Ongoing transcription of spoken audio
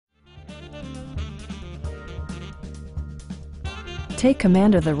Take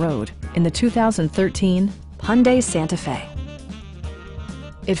command of the road in the 2013 Hyundai Santa Fe.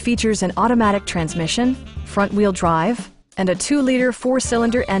 It features an automatic transmission, front-wheel drive, and a 2-liter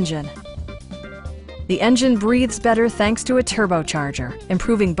 4-cylinder engine. The engine breathes better thanks to a turbocharger,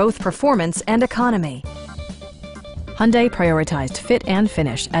 improving both performance and economy. Hyundai prioritized fit and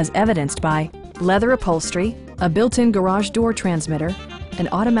finish as evidenced by leather upholstery, a built-in garage door transmitter, an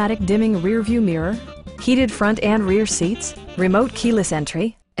automatic dimming rear-view mirror, heated front and rear seats, remote keyless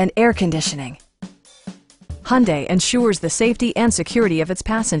entry, and air conditioning. Hyundai ensures the safety and security of its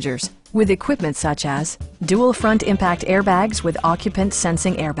passengers with equipment such as dual front impact airbags with occupant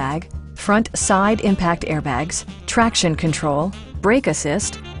sensing airbag, front side impact airbags, traction control, brake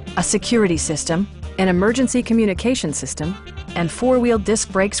assist, a security system, an emergency communication system, and 4-wheel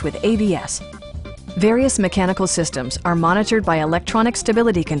disc brakes with ABS. Various mechanical systems are monitored by electronic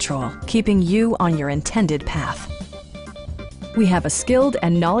stability control, keeping you on your intended path. We have a skilled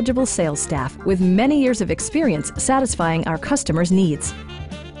and knowledgeable sales staff with many years of experience satisfying our customers' needs.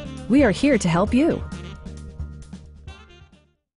 We are here to help you.